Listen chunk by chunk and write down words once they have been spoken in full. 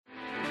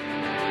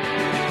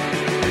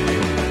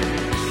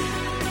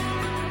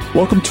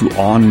Welcome to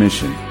On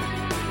Mission,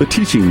 the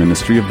teaching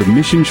ministry of the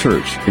Mission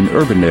Church in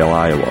Urbandale,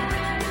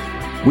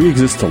 Iowa. We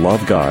exist to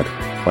love God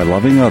by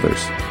loving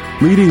others,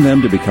 leading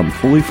them to become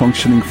fully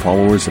functioning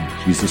followers of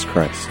Jesus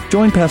Christ.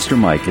 Join Pastor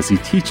Mike as he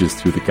teaches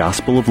through the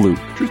Gospel of Luke.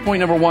 Truth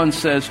point number 1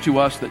 says to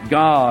us that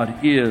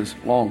God is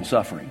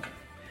long-suffering.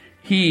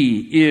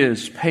 He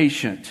is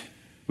patient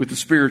with the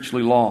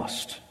spiritually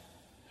lost.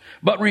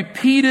 But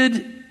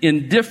repeated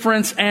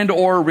indifference and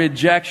or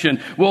rejection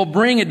will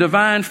bring a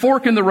divine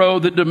fork in the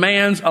road that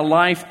demands a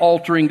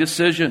life-altering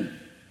decision.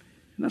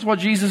 And that's what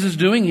Jesus is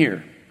doing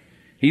here.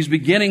 He's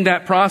beginning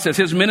that process.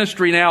 His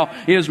ministry now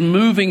is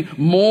moving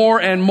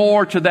more and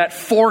more to that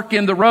fork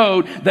in the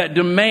road that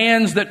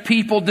demands that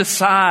people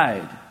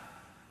decide.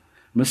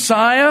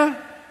 Messiah,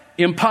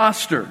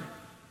 imposter.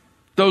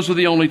 Those are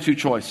the only two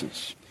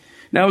choices.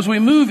 Now, as we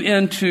move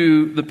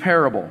into the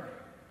parable,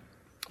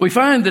 we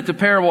find that the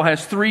parable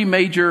has three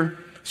major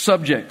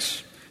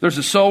subjects. There's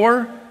a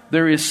sower,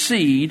 there is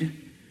seed,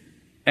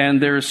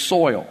 and there is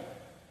soil.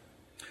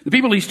 The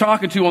people he's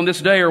talking to on this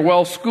day are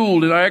well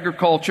schooled in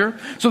agriculture.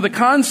 So the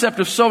concept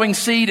of sowing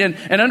seed and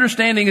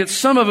understanding that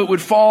some of it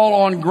would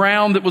fall on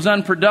ground that was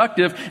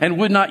unproductive and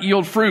would not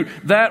yield fruit,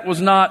 that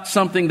was not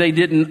something they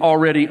didn't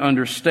already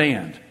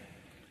understand.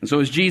 And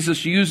so as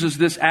Jesus uses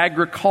this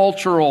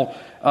agricultural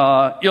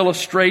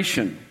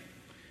illustration,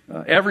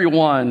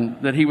 everyone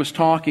that he was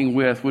talking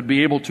with would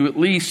be able to at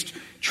least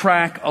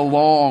track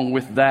along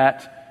with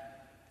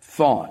that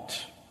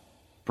thought.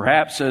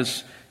 Perhaps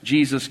as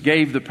Jesus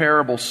gave the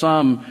parable,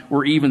 some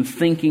were even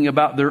thinking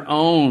about their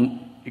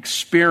own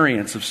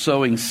experience of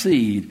sowing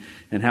seed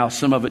and how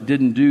some of it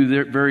didn't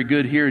do very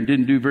good here and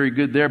didn't do very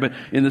good there, but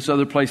in this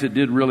other place it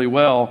did really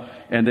well.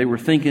 And they were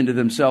thinking to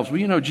themselves, well,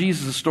 you know,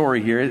 Jesus'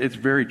 story here, it's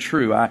very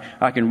true.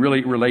 I can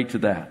really relate to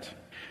that.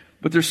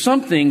 But there's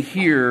something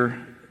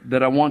here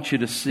that I want you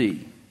to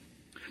see.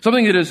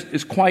 Something that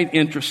is quite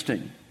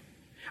interesting.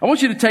 I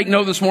want you to take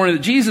note this morning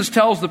that Jesus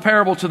tells the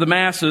parable to the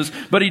masses,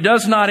 but he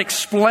does not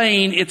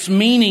explain its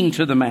meaning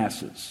to the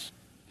masses.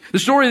 The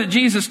story that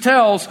Jesus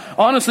tells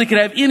honestly could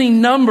have any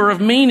number of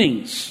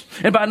meanings.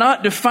 And by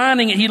not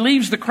defining it, he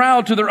leaves the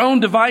crowd to their own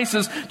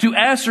devices to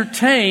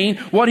ascertain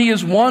what he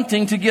is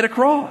wanting to get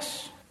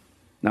across.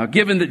 Now,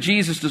 given that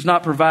Jesus does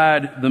not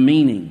provide the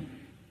meaning,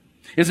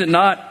 is it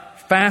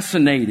not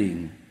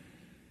fascinating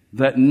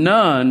that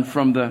none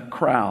from the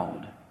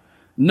crowd,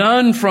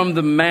 none from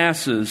the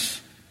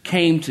masses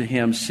came to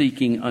him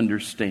seeking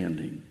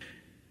understanding?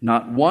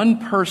 Not one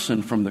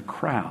person from the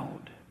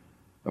crowd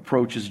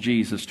approaches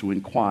Jesus to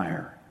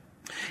inquire.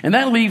 And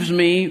that leaves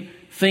me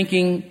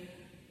thinking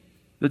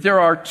that there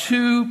are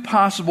two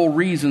possible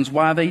reasons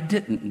why they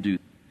didn't do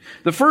that.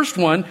 The first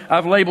one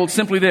I've labeled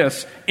simply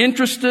this: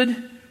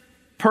 interested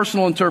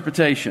personal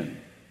interpretation.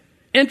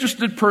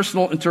 Interested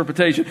personal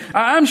interpretation.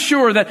 I'm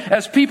sure that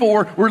as people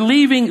were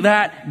leaving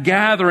that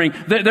gathering,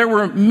 there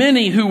were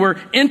many who were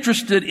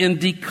interested in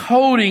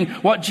decoding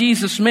what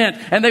Jesus meant.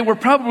 And they were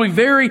probably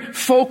very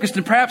focused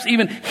and perhaps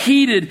even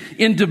heated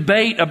in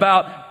debate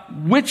about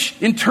which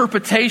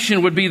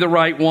interpretation would be the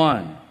right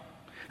one.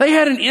 They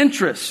had an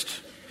interest.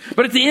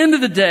 But at the end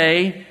of the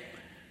day,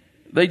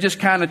 they just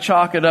kind of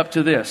chalk it up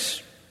to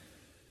this.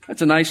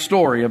 That's a nice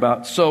story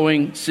about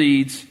sowing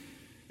seeds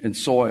in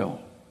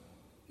soil.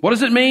 What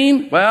does it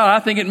mean? Well, I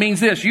think it means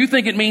this. You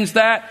think it means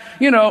that?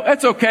 You know,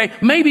 that's okay.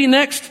 Maybe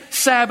next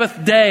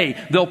Sabbath day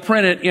they'll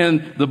print it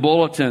in the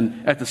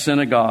bulletin at the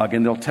synagogue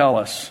and they'll tell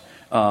us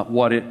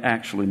what it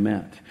actually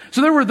meant.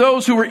 So there were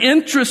those who were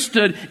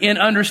interested in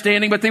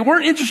understanding, but they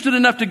weren't interested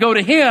enough to go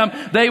to him.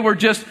 They were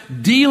just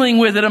dealing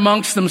with it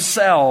amongst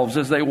themselves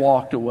as they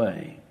walked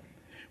away.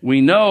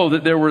 We know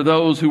that there were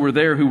those who were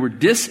there who were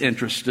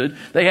disinterested.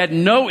 They had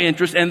no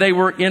interest and they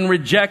were in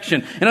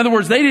rejection. In other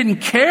words, they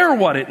didn't care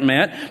what it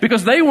meant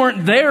because they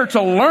weren't there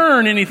to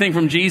learn anything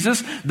from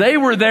Jesus. They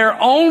were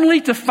there only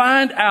to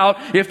find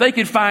out if they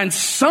could find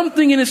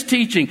something in his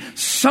teaching,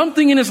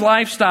 something in his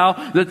lifestyle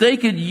that they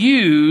could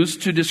use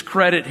to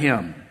discredit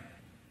him.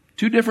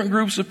 Two different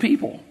groups of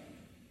people.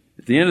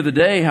 At the end of the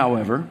day,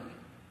 however,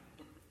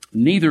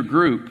 neither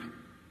group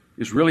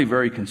is really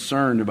very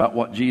concerned about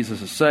what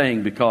Jesus is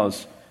saying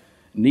because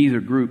neither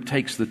group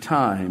takes the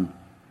time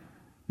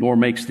nor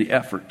makes the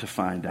effort to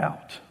find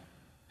out.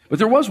 But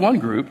there was one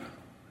group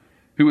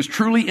who was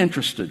truly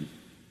interested,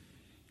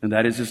 and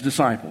that is his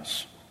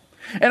disciples.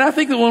 And I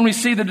think that when we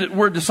see the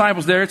word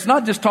disciples there, it's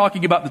not just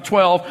talking about the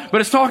 12, but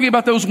it's talking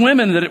about those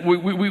women that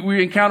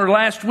we encountered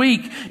last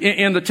week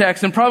in the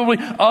text, and probably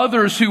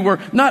others who were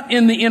not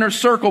in the inner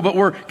circle, but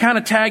were kind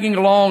of tagging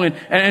along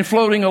and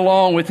floating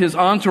along with his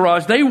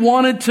entourage. They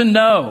wanted to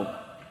know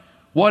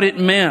what it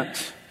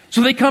meant. So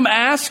they come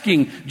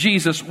asking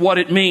Jesus what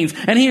it means.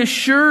 And he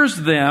assures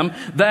them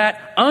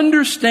that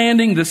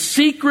understanding the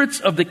secrets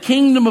of the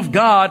kingdom of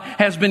God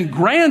has been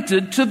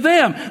granted to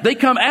them. They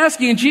come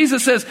asking, and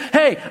Jesus says,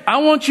 hey, I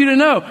want you to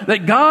know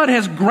that God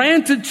has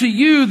granted to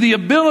you the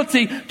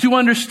ability to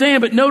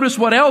understand. But notice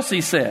what else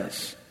he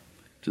says.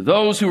 To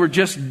those who are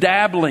just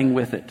dabbling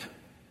with it,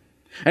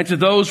 and to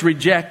those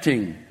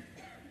rejecting,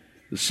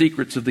 the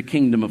secrets of the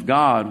kingdom of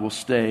God will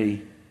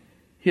stay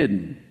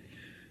hidden.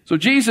 So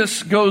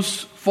Jesus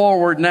goes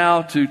forward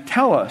now to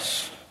tell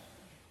us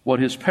what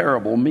his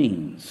parable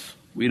means.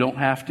 We don't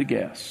have to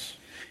guess.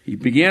 He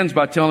begins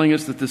by telling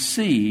us that the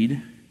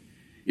seed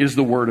is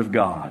the Word of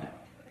God.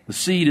 The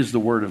seed is the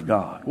Word of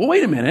God. Well,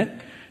 wait a minute.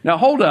 Now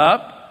hold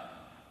up.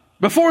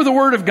 Before the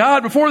Word of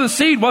God, before the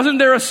seed, wasn't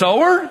there a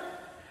sower?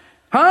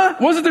 Huh?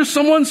 Wasn't there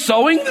someone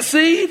sowing the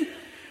seed?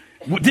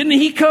 Didn't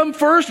he come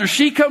first or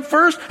she come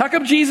first? How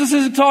come Jesus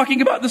isn't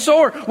talking about the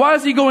sower? Why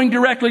is he going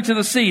directly to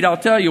the seed? I'll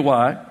tell you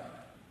why.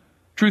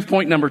 Truth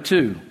point number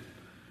 2.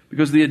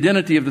 Because the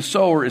identity of the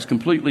sower is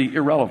completely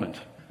irrelevant.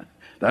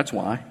 That's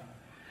why.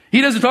 He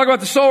doesn't talk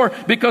about the sower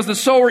because the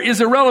sower is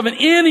irrelevant.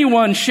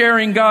 Anyone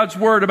sharing God's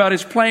word about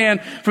his plan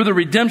for the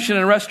redemption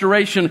and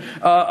restoration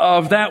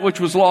of that which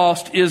was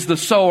lost is the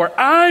sower.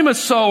 I'm a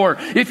sower.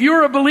 If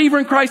you're a believer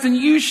in Christ and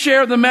you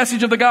share the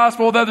message of the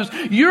gospel with others,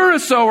 you're a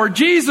sower.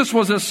 Jesus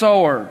was a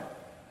sower.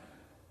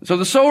 So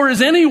the sower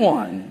is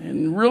anyone.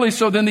 And really,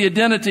 so then the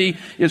identity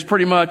is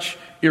pretty much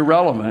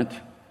irrelevant.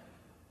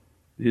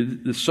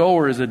 The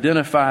sower is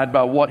identified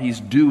by what he's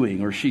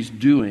doing or she's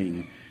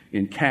doing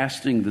in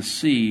casting the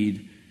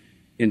seed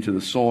into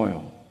the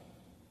soil.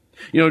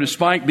 You know,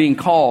 despite being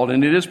called,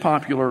 and it is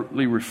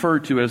popularly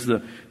referred to as the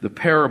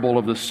parable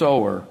of the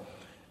sower,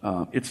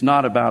 it's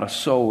not about a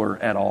sower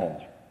at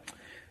all.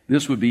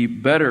 This would be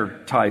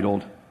better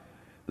titled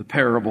the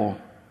parable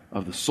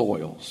of the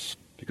soils,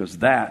 because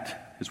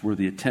that is where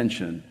the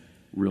attention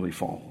really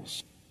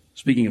falls.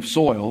 Speaking of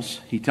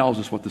soils, he tells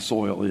us what the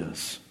soil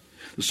is.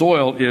 The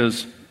soil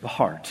is the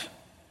heart,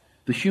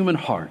 the human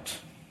heart.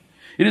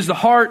 It is the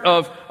heart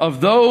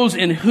of those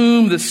in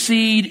whom the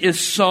seed is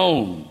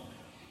sown.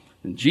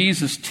 And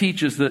Jesus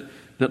teaches that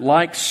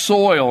like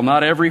soil,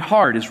 not every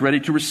heart is ready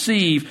to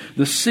receive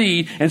the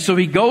seed. And so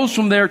he goes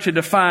from there to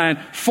define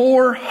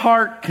 4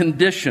 heart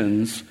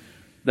conditions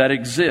that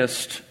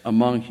exist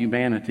among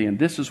humanity. And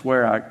this is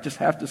where I just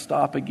have to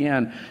stop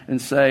again and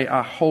say,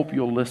 I hope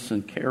you'll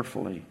listen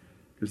carefully,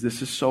 because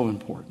this is so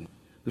important.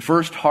 The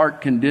first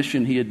heart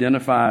condition he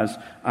identifies,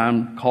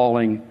 I'm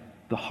calling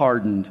the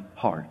hardened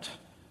heart.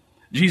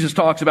 Jesus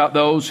talks about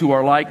those who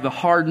are like the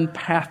hardened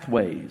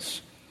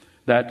pathways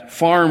that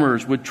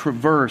farmers would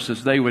traverse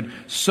as they would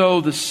sow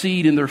the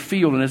seed in their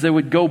field and as they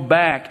would go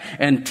back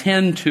and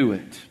tend to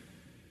it.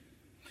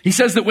 He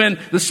says that when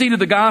the seed of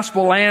the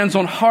gospel lands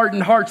on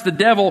hardened hearts, the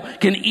devil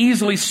can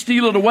easily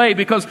steal it away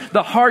because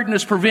the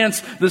hardness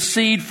prevents the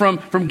seed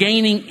from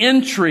gaining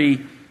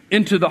entry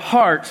into the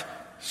heart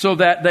so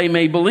that they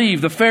may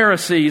believe. The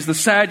Pharisees, the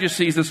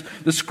Sadducees,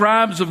 the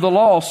scribes of the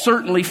law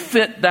certainly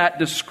fit that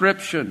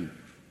description.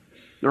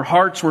 Their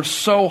hearts were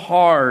so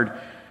hard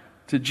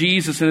to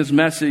Jesus and his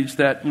message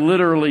that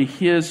literally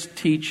his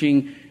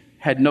teaching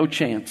had no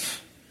chance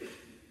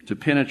to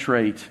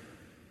penetrate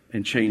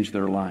and change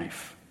their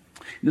life.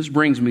 This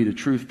brings me to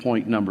truth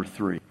point number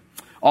 3.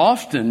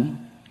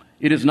 Often,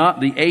 it is not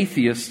the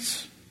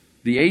atheist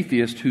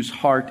whose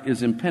heart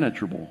is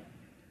impenetrable,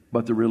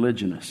 but the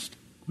religionist.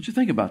 What you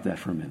think about that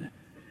for a minute?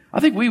 I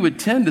think we would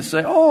tend to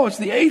say, oh, it's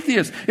the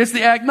atheist, it's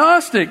the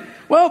agnostic.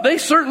 Well, they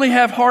certainly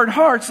have hard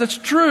hearts, that's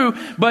true,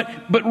 but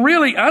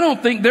really, I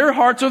don't think their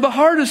hearts are the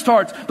hardest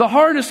hearts. The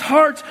hardest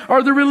hearts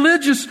are the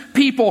religious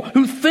people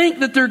who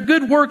think that their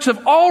good works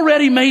have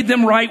already made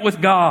them right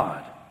with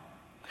God.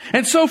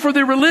 And so for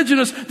the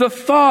religionist, the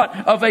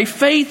thought of a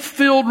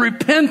faith-filled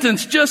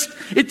repentance just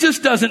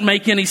doesn't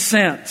make any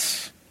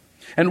sense.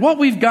 And what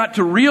we've got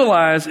to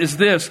realize is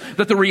this,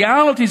 that the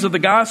realities of the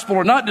gospel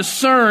are not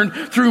discerned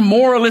through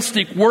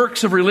moralistic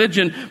works of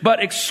religion, but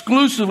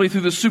exclusively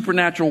through the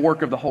supernatural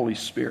work of the Holy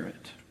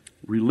Spirit.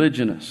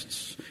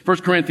 Religionists. 1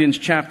 Corinthians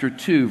chapter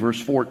 2,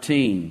 verse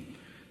 14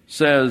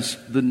 says,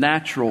 the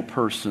natural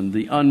person,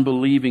 the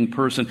unbelieving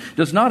person,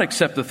 does not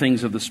accept the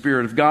things of the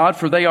Spirit of God,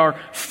 for they are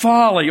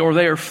folly or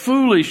they are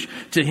foolish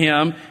to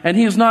him, and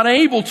he is not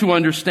able to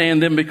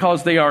understand them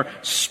because they are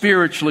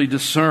spiritually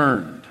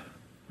discerned.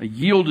 A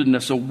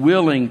yieldedness, a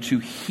willing to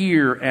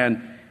hear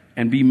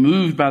and be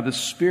moved by the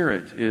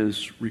Spirit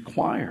is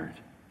required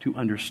to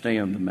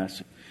understand the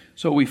message.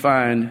 So we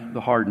find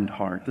the hardened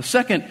heart. The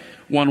second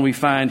one we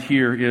find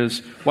here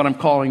is what I'm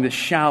calling the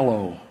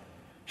shallow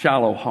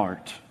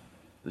heart.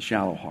 The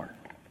shallow heart.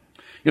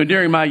 You know,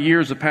 during my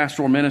years of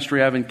pastoral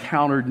ministry, I've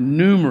encountered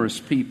numerous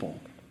people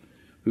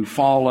who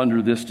fall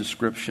under this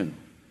description.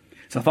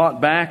 As I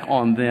thought back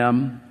on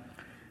them,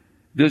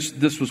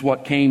 this was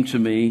what came to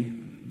me,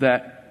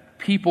 that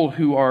people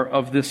who are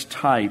of this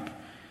type,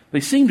 they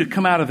seem to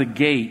come out of the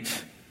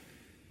gate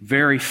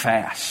very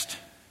fast.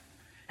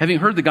 Having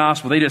heard the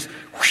gospel, they just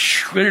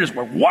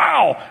went,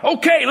 wow,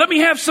 okay, let me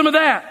have some of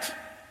that.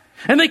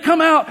 And they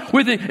come out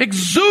with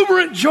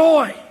exuberant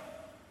joy.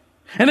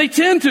 And they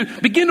tend to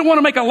begin to want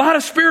to make a lot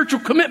of spiritual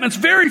commitments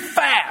very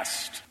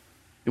fast.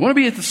 They want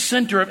to be at the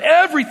center of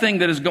everything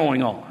that is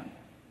going on.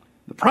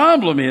 The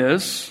problem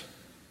is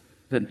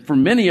that for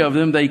many of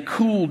them, they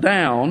cool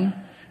down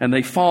and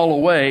they fall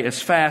away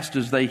as fast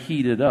as they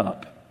heat it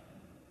up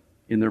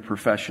in their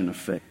profession of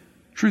faith.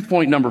 Truth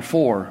point number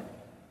 4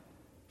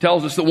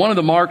 tells us that one of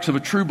the marks of a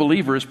true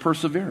believer is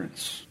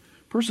perseverance.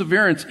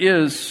 Perseverance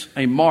is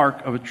a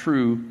mark of a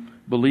true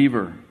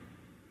believer.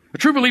 A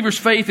true believer's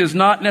faith is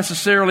not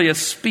necessarily a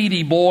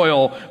speedy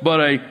boil,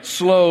 but a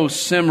slow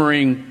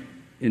simmering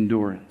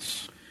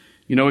endurance.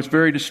 You know, it's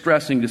very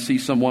distressing to see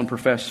someone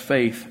profess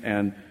faith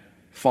and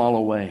fall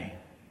away.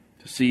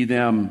 To see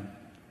them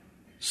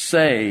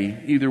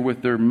say, either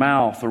with their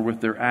mouth or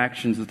with their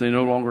actions, that they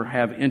no longer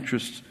have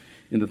interest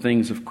in the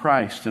things of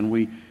Christ. And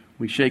we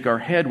shake our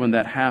head when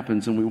that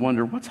happens and we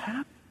wonder, what's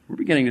happening? We're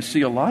beginning to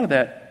see a lot of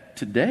that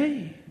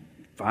today.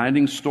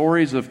 Finding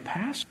stories of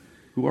pastors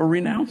who are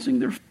renouncing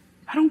their faith.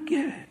 I don't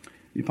get it.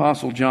 The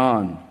Apostle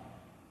John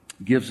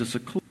gives us a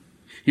clue.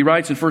 He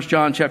writes in 1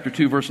 John chapter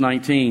 2, verse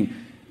 19,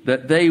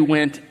 that they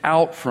went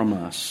out from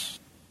us,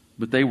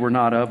 but they were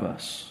not of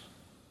us.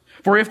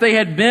 For if they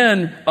had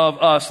been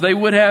of us, they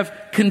would have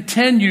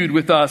continued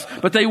with us.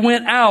 But they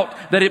went out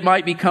that it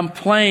might become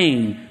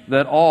plain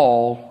that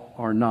all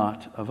are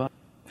not of us.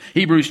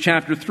 Hebrews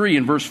chapter 3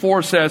 and verse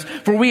 4 says,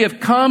 for we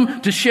have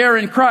come to share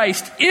in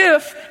Christ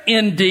if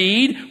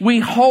indeed we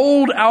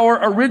hold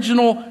our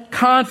original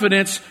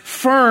confidence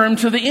firm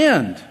to the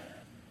end.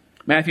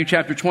 Matthew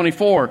chapter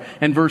 24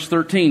 and verse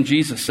 13,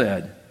 Jesus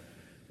said,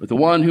 but the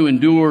one who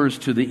endures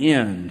to the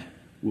end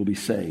will be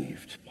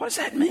saved. What does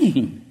that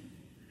mean?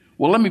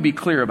 Well, let me be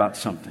clear about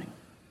something.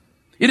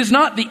 It is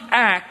not the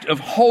act of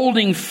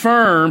holding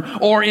firm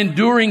or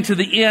enduring to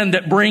the end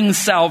that brings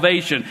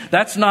salvation.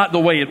 That's not the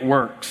way it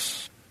works.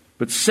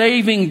 But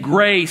saving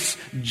grace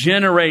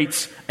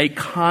generates a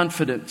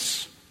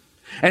confidence.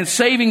 And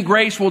saving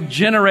grace will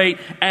generate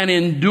an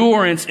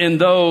endurance in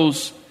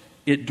those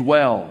it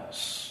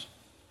dwells.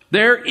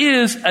 There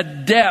is a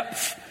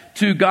depth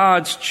to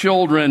God's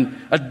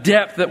children, a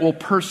depth that will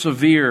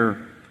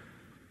persevere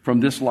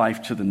from this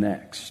life to the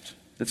next.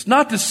 It's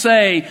not to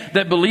say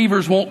that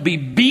believers won't be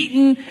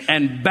beaten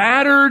and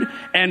battered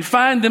and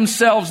find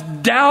themselves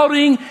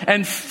doubting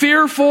and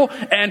fearful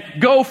and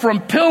go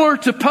from pillar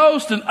to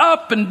post and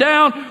up and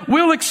down.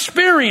 We'll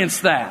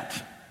experience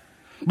that.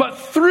 But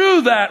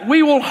through that,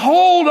 we will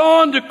hold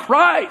on to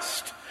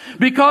Christ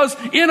because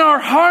in our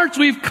hearts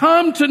we've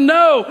come to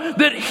know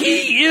that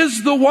He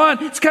is the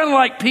one. It's kind of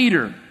like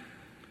Peter.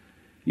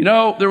 You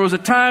know, there was a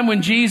time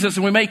when Jesus,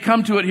 and we may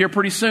come to it here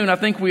pretty soon, I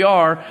think we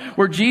are,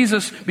 where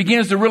Jesus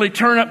begins to really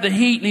turn up the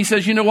heat and He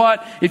says, you know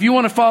what? If you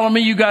want to follow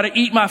me, you got to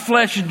eat my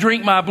flesh and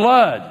drink my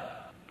blood.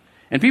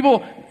 And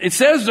people, it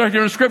says there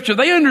in Scripture,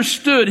 they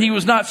understood He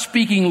was not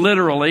speaking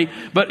literally,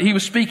 but He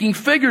was speaking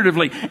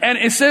figuratively. And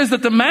it says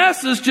that the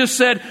masses just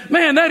said,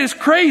 man, that is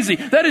crazy.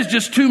 That is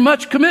just too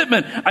much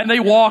commitment. And they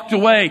walked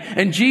away.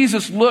 And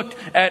Jesus looked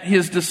at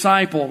His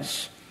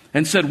disciples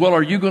and said, well,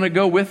 are you going to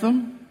go with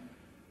them?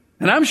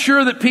 And I'm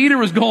sure that Peter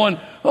was going,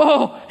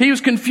 he was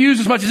confused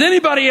as much as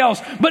anybody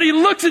else. But he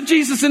looks at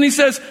Jesus and he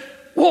says,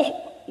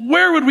 well,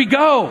 where would we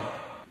go?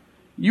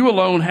 You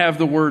alone have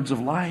the words of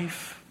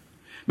life.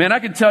 Man, I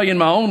can tell you in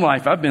my own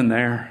life, I've been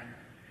there.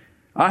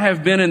 I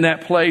have been in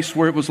that place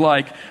where it was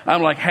like,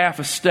 I'm like half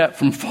a step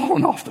from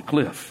falling off the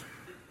cliff.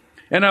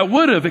 And I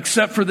would have,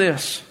 except for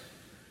this.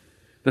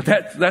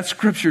 That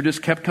scripture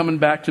just kept coming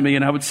back to me,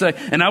 and I would say,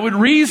 and I would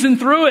reason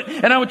through it,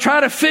 and I would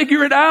try to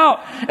figure it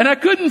out, and I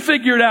couldn't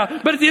figure it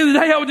out. But at the end of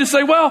the day, I would just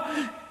say, well,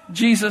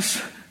 Jesus,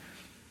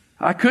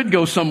 I could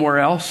go somewhere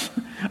else.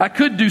 I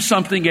could do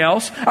something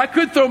else. I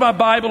could throw my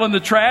Bible in the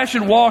trash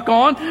and walk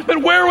on,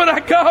 but where would I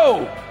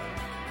go?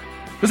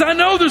 Because I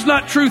know there's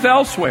not truth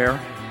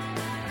elsewhere.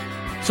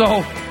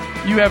 So,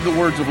 you have the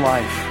words of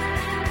life.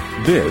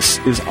 This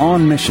is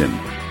On Mission.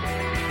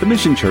 The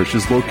Mission Church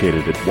is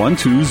located at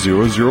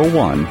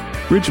 12001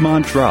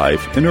 Ridgemont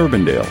Drive in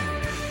Urbandale.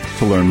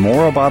 To learn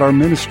more about our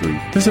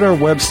ministry, visit our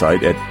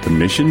website at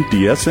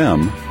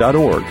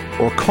themissiondsm.org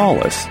or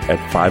call us at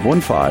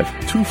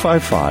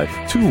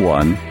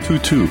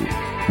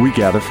 515-255-2122. We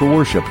gather for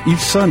worship each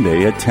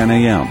Sunday at 10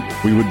 a.m.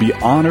 We would be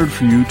honored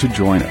for you to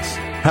join us.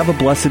 Have a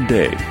blessed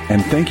day,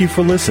 and thank you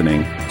for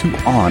listening to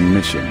On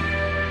Mission.